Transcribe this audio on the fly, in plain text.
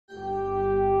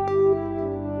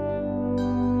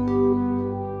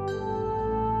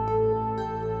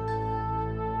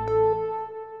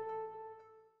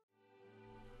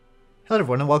Hello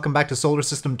everyone and welcome back to Solar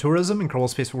System Tourism in Kerbal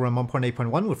Space Program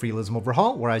 1.8.1 with Realism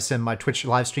Overhaul, where I send my Twitch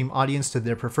livestream audience to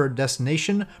their preferred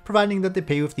destination, providing that they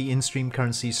pay with the in-stream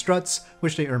currency struts,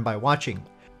 which they earn by watching.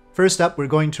 First up, we're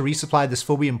going to resupply this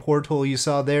Phobium portal you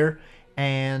saw there,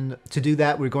 and to do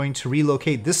that we're going to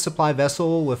relocate this supply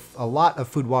vessel with a lot of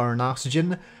food, water, and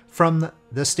oxygen from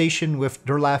the station with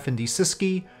Durlaf and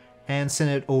Desiski and send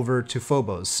it over to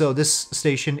Phobos. So this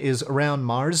station is around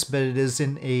Mars, but it is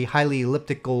in a highly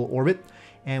elliptical orbit,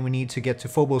 and we need to get to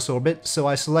Phobos orbit. So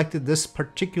I selected this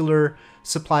particular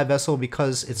supply vessel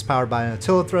because it's powered by an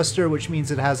Attila thruster, which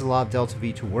means it has a lot of delta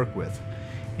V to work with.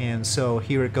 And so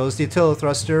here it goes. The Attila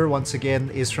thruster, once again,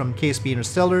 is from KSB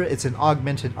Interstellar. It's an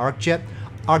augmented arc jet.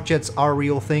 Arc jets are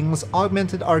real things.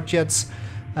 Augmented arc jets,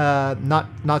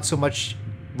 not so much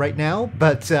right now,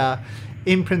 but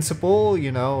in principle,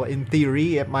 you know, in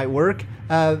theory, it might work.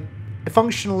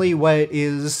 Functionally, what it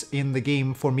is in the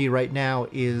game for me right now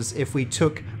is if we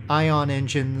took ion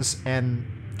engines and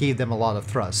gave them a lot of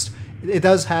thrust. It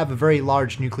does have a very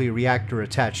large nuclear reactor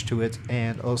attached to it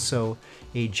and also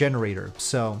a generator.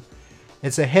 So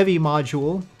it's a heavy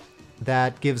module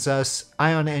that gives us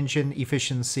ion engine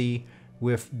efficiency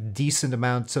with decent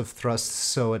amounts of thrust,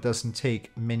 so it doesn't take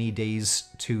many days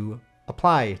to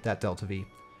apply that delta V.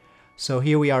 So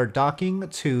here we are docking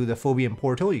to the Phobium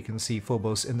portal. You can see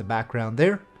Phobos in the background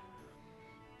there.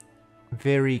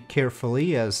 Very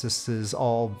carefully, as this is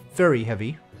all very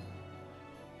heavy.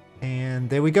 And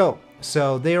there we go.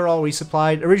 So they are all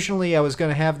resupplied. Originally I was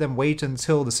going to have them wait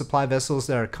until the supply vessels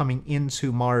that are coming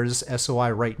into Mars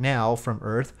SOI right now from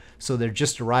Earth, so they're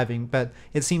just arriving, but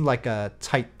it seemed like a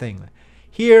tight thing.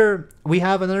 Here we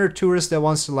have another tourist that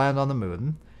wants to land on the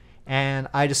moon. And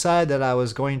I decided that I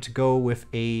was going to go with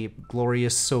a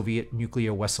glorious Soviet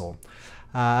nuclear vessel.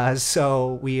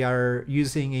 So we are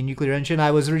using a nuclear engine.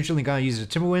 I was originally going to use a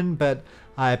Timberwind, but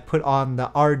I put on the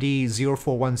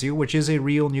RD-0410, which is a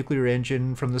real nuclear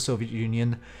engine from the Soviet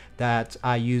Union that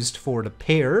I used for the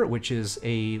Pear, which is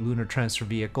a lunar transfer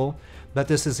vehicle. But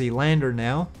this is a lander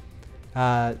now.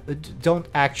 Don't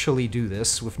actually do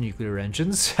this with nuclear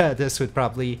engines. This would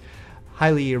probably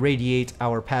highly irradiate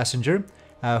our passenger.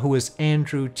 Who is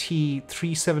Andrew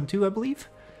T372, I believe?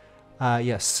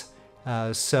 Yes.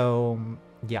 So,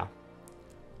 yeah.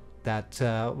 That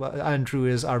Andrew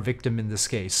is our victim in this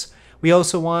case. We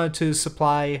also wanted to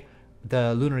supply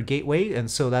the Lunar Gateway,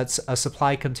 and so that's a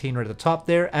supply container at the top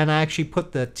there. And I actually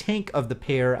put the tank of the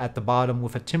Pear at the bottom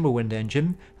with a Timberwind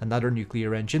engine, another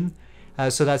nuclear engine.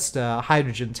 So that's the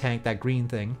hydrogen tank, that green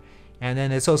thing. And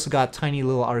then it's also got tiny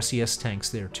little RCS tanks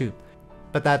there too.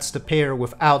 But that's the Pear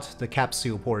without the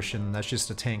capsule portion. That's just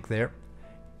a tank there.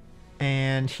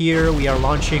 And here we are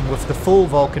launching with the full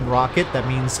Vulcan rocket. That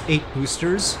means 8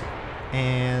 boosters.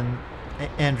 And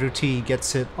Andrew T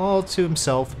gets it all to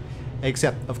himself.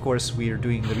 Except, of course, we are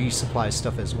doing the resupply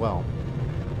stuff as well.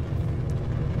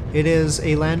 It is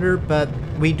a lander, but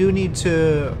we do need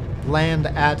to land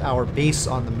at our base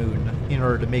on the moon in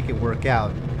order to make it work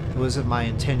out. It wasn't my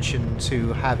intention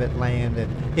to have it land,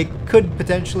 and it could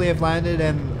potentially have landed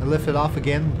and lifted off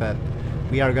again, but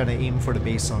we are going to aim for the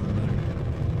base on the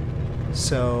moon.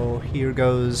 So here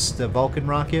goes the Vulcan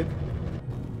rocket,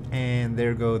 and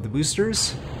there go the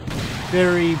boosters.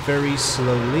 Very, very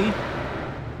slowly.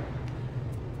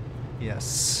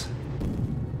 Yes.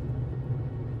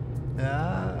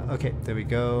 Okay, there we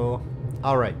go.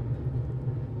 Alright.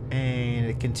 And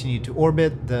it continued to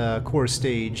orbit the core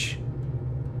stage.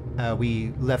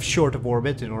 We left short of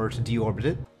orbit in order to deorbit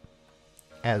it,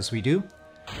 as we do.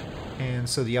 And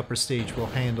so the upper stage will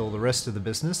handle the rest of the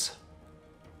business.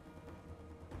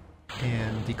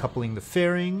 And decoupling the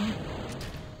fairing.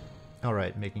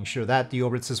 Alright, making sure that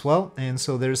deorbits as well. And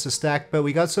so there's the stack, but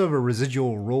we got sort of a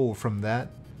residual roll from that.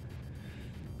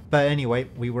 But anyway,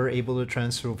 we were able to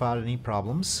transfer without any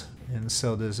problems. And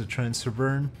so there's a transfer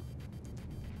burn.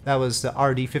 That was the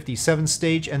RD-57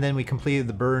 stage, and then we completed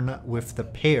the burn with the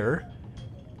Pear.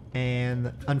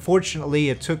 And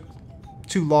unfortunately, it took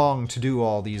too long to do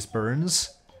all these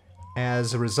burns.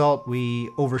 As a result, we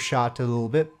overshot a little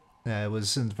bit. It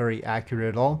wasn't very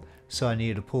accurate at all, so I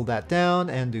needed to pull that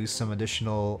down and do some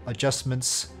additional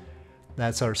adjustments.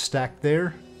 That's our stack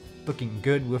there, looking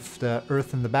good with the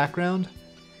Earth in the background.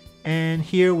 And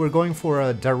here we're going for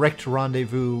a direct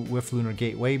rendezvous with Lunar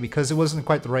Gateway because it wasn't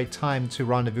quite the right time to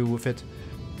rendezvous with it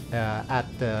at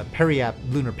the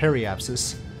lunar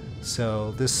periapsis.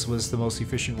 So this was the most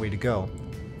efficient way to go.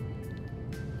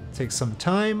 Takes some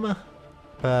time,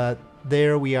 but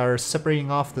there we are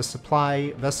separating off the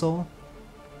supply vessel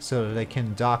so that I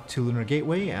can dock to Lunar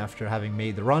Gateway after having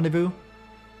made the rendezvous.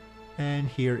 And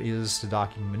here is the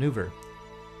docking maneuver.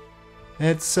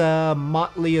 It's a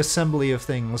motley assembly of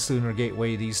things, Lunar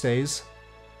Gateway, these days.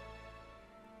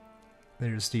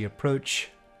 There's the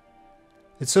approach.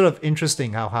 It's sort of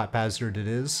interesting how haphazard it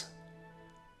is.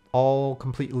 All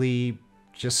completely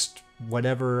just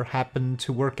whatever happened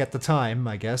to work at the time,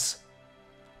 I guess.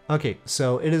 Okay,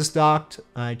 so it is docked.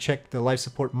 I checked the life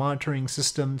support monitoring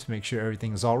system to make sure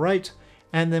everything is alright.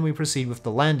 And then we proceed with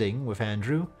the landing with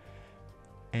Andrew.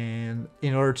 And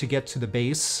in order to get to the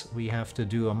base, we have to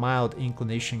do a mild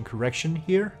inclination correction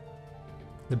here.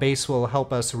 The base will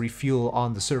help us refuel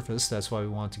on the surface, that's why we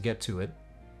want to get to it.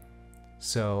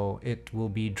 So it will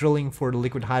be drilling for the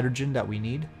liquid hydrogen that we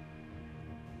need.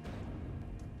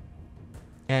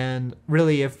 And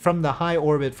really, if from the high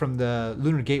orbit, from the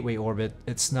Lunar Gateway orbit,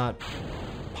 it's not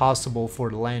possible for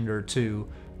the lander to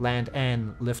land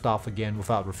and lift off again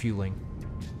without refueling.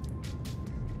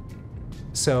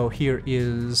 So here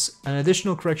is an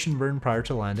additional correction burn prior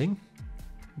to landing,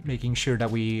 making sure that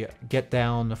we get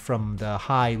down from the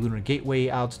high Lunar Gateway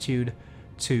altitude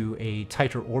to a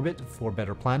tighter orbit for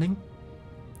better planning.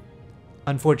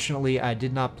 Unfortunately, I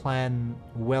did not plan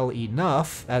well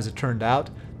enough, as it turned out,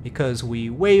 because we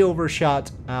way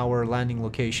overshot our landing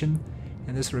location,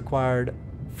 and this required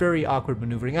very awkward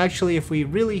maneuvering. Actually, if we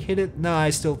really hit it, no, I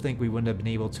still think we wouldn't have been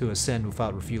able to ascend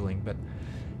without refueling, but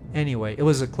anyway, it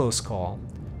was a close call,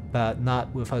 but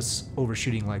not with us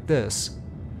overshooting like this.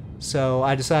 So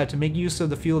I decided to make use of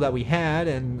the fuel that we had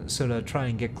and sort of try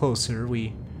and get closer.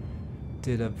 We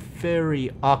did a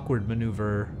very awkward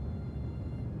maneuver,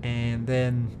 and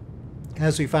then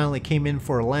as we finally came in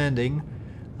for a landing,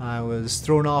 I was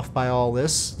thrown off by all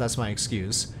this. That's my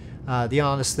excuse. The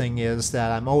honest thing is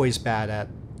that I'm always bad at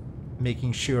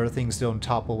making sure things don't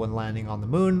topple when landing on the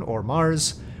moon or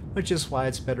Mars, which is why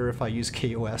it's better if I use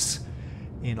KOS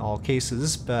in all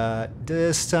cases. But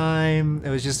this time, it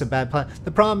was just a bad plan.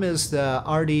 The problem is the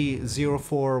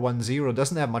RD-0410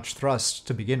 doesn't have much thrust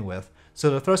to begin with, so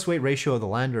the thrust-weight ratio of the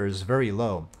lander is very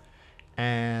low.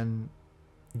 And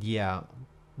yeah,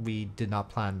 we did not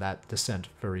plan that descent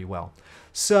very well.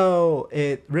 So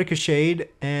it ricocheted,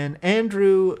 and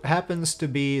Andrew happens to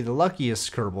be the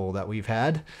luckiest Kerbal that we've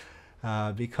had,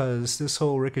 because this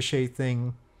whole ricochet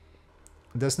thing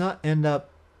does not end up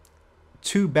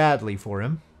too badly for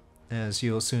him, as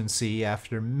you'll soon see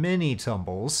after many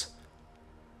tumbles.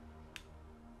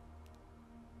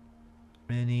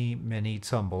 Many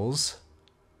tumbles.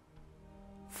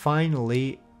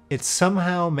 Finally, it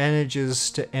somehow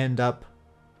manages to end up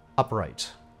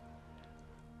upright.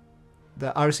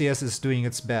 The RCS is doing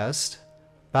its best,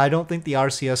 but I don't think the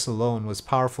RCS alone was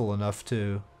powerful enough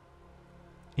to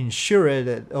ensure it.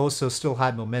 It also still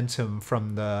had momentum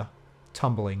from the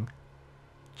tumbling.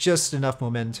 Just enough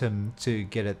momentum to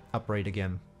get it upright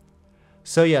again.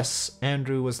 So yes,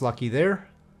 Andrew was lucky there.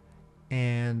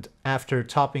 And after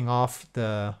topping off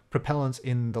the propellant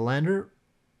in the lander,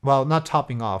 well, not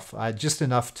topping off, just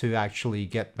enough to actually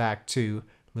get back to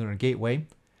Lunar Gateway,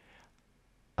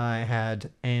 I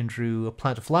had Andrew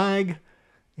plant a flag,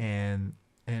 and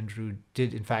Andrew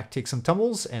did in fact take some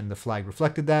tumbles, and the flag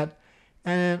reflected that,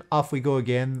 and off we go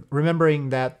again, remembering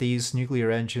that these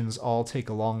nuclear engines all take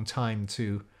a long time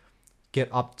to get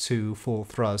up to full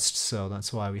thrust, so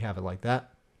that's why we have it like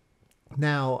that.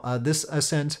 Now, this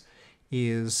ascent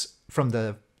is from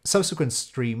the subsequent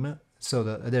stream, so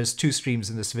there's two streams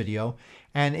in this video,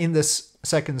 and in this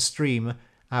second stream,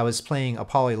 I was playing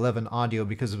Apollo 11 audio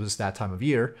because it was that time of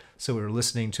year, so we were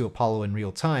listening to Apollo in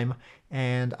real time,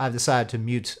 and I've decided to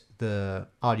mute the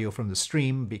audio from the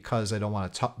stream because I don't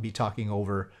want to be talking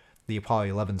over the Apollo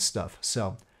 11 stuff,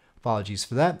 so apologies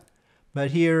for that.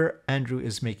 But here, Andrew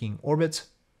is making orbit,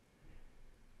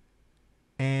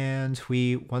 and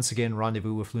we once again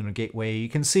rendezvous with Lunar Gateway. You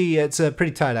can see it's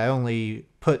pretty tight. I only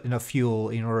put enough fuel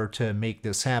in order to make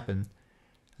this happen.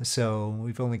 So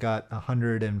we've only got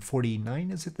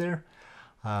 149, is it there?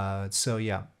 So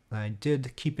yeah, I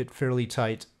did keep it fairly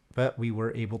tight, but we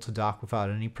were able to dock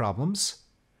without any problems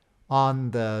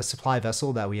on the supply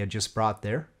vessel that we had just brought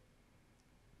there.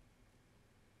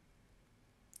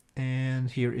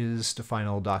 And here is the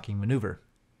final docking maneuver.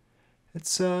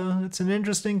 It's an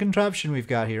interesting contraption we've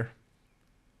got here.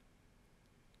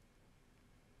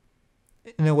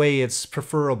 In a way, it's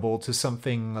preferable to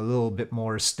something a little bit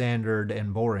more standard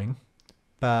and boring.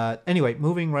 But anyway,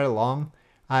 moving right along,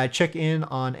 I check in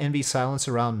on NV Silence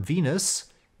around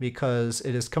Venus because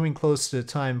it is coming close to the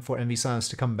time for NV Silence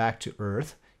to come back to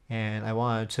Earth, and I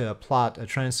wanted to plot a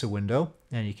transfer window,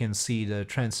 and you can see the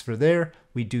transfer there.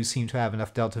 We do seem to have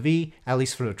enough delta V, at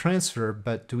least for the transfer,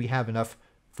 but do we have enough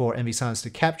for NV Silence to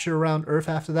capture around Earth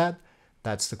after that?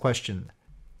 That's the question.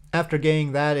 After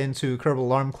getting that into Kerbal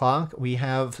Alarm Clock, we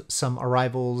have some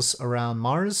arrivals around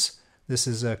Mars. This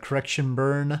is a correction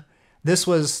burn. This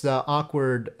was the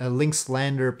awkward Lynx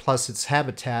lander plus its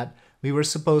habitat. We were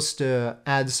supposed to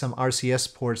add some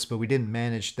RCS ports, but we didn't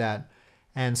manage that.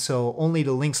 And so only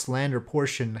the Lynx lander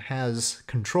portion has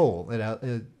control.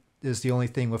 It is the only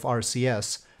thing with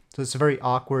RCS. So it's very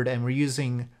awkward, and we're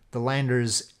using the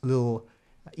lander's little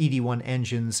ED1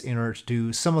 engines in order to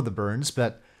do some of the burns,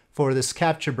 but for this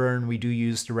capture burn, we do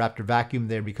use the Raptor vacuum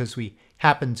there because we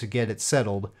happen to get it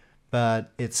settled,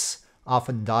 but it's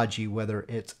often dodgy whether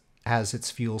it has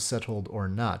its fuel settled or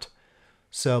not.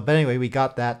 So, but anyway, we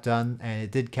got that done, and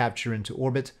it did capture into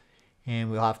orbit, and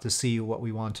we'll have to see what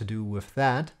we want to do with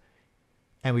that.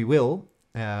 And we will.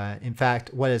 In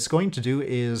fact, what it's going to do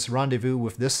is rendezvous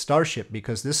with this starship,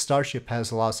 because this starship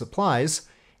has a lot of supplies,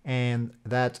 and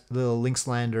that little Lynx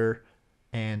lander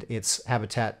and its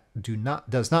habitat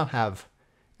does not have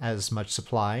as much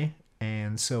supply,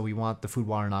 and so we want the food,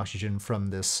 water, and oxygen from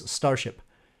this starship.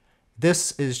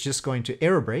 This is just going to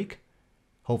aerobrake,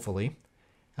 hopefully.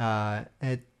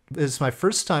 It is my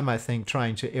first time, I think,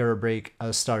 trying to aerobrake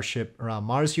a starship around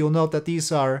Mars. You'll note that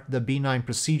these are the B9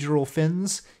 procedural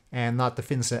fins, and not the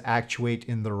fins that actuate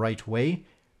in the right way.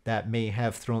 That may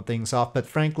have thrown things off, but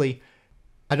frankly,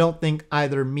 I don't think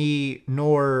either me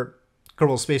nor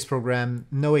Kerbal Space Program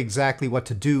know exactly what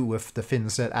to do with the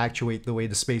fins that actuate the way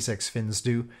the SpaceX fins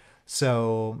do.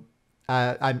 So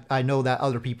I know that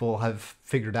other people have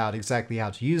figured out exactly how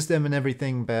to use them and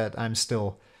everything, but I'm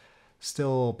still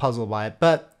puzzled by it.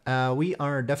 But we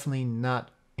are definitely not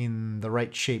in the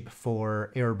right shape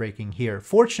for aerobraking here.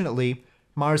 Fortunately,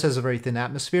 Mars has a very thin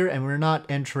atmosphere, and we're not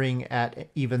entering at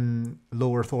even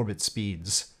low Earth orbit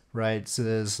speeds, right? So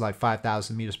there's like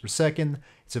 5,000 meters per second.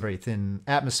 It's a very thin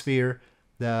atmosphere.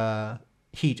 The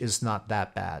heat is not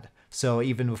that bad. So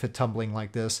even with it tumbling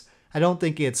like this, I don't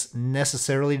think it's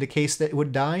necessarily the case that it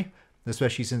would die,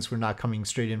 especially since we're not coming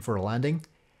straight in for a landing.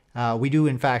 We do,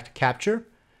 in fact, capture.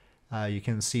 You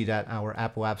can see that our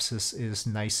apoapsis is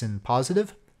nice and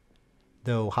positive,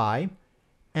 though high.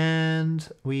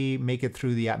 And we make it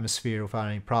through the atmosphere without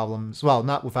any problems. Well,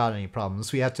 not without any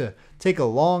problems. We had to take a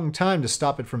long time to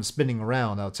stop it from spinning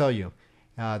around, I'll tell you.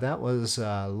 That was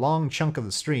a long chunk of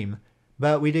the stream.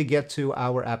 But we did get to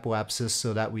our apoapsis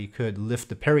so that we could lift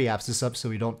the periapsis up so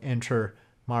we don't enter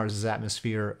Mars'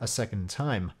 atmosphere a second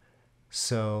time.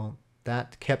 So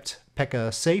that kept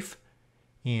Pekka safe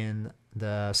in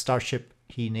the starship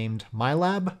he named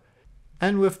MyLab.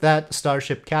 And with that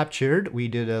starship captured, we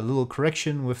did a little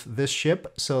correction with this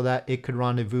ship so that it could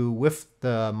rendezvous with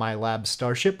the MyLab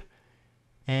starship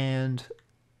and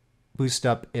boost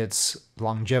up its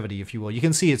longevity, if you will. You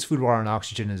can see its food, water, and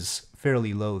oxygen is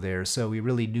fairly low there, so we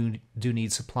really do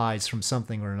need supplies from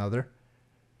something or another.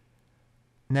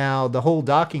 Now, the whole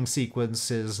docking sequence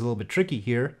is a little bit tricky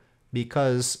here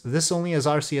because this only has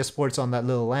RCS ports on that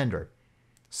little lander.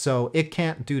 So it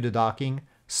can't do the docking.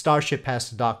 Starship has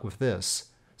to dock with this.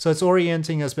 So it's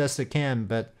orienting as best it can,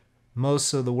 but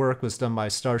most of the work was done by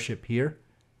Starship here,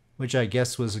 which I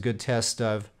guess was a good test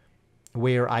of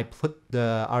where I put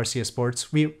the RCS ports.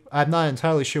 I'm not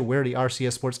entirely sure where the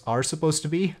RCS ports are supposed to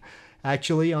be,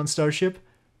 actually, on Starship.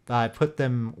 I put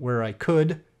them where I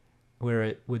could, where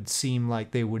it would seem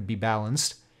like they would be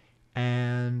balanced,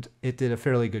 and it did a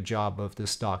fairly good job of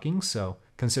this docking, so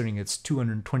considering it's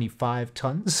 225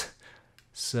 tons.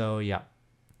 So yeah.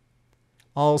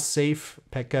 All safe,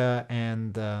 Pekka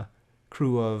and the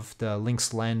crew of the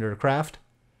Lynx lander craft.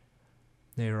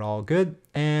 They're all good,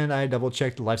 and I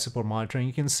double-checked the life support monitoring.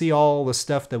 You can see all the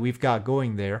stuff that we've got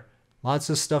going there. Lots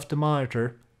of stuff to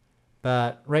monitor.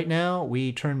 But right now,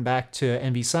 we turn back to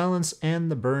NV Silence and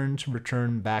the burn to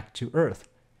return back to Earth.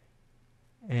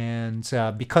 And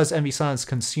because NV Silence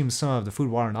consumes some of the food,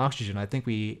 water, and oxygen, I think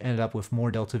we ended up with more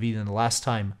Delta V than the last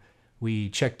time we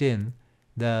checked in.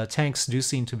 The tanks do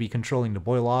seem to be controlling the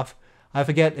boil off. I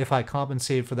forget if I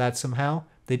compensated for that somehow.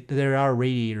 There are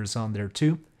radiators on there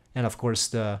too. And of course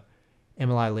the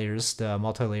MLI layers, the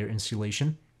multi-layer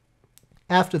insulation.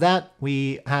 After that,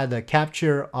 we had a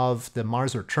capture of the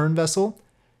Mars return vessel,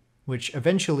 which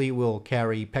eventually will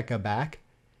carry Pekka back,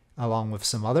 along with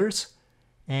some others.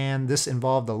 And this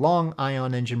involved a long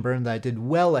ion engine burn that I did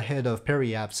well ahead of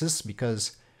periapsis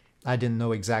because I didn't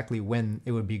know exactly when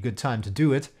it would be a good time to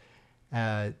do it.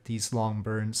 These long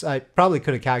burns, I probably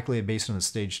could have calculated based on the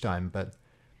stage time, but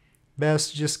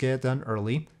best to just get it done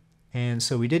early. And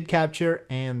so we did capture,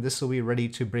 and this will be ready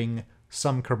to bring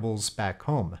some Kerbals back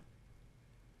home.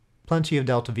 Plenty of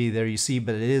Delta V there, you see,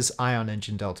 but it is ion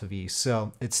engine Delta V,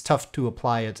 so it's tough to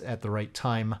apply it at the right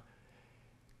time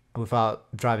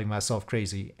without driving myself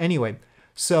crazy. Anyway,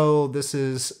 So this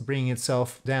is bringing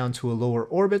itself down to a lower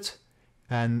orbit,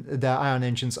 and the ion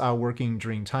engines are working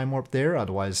during time warp there,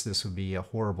 otherwise this would be a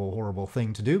horrible, horrible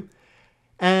thing to do.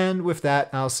 And with that,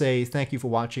 I'll say thank you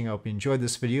for watching. I hope you enjoyed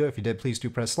this video. If you did, please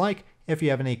do press like. If you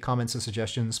have any comments or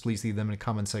suggestions, please leave them in the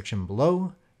comment section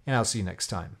below, and I'll see you next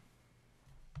time.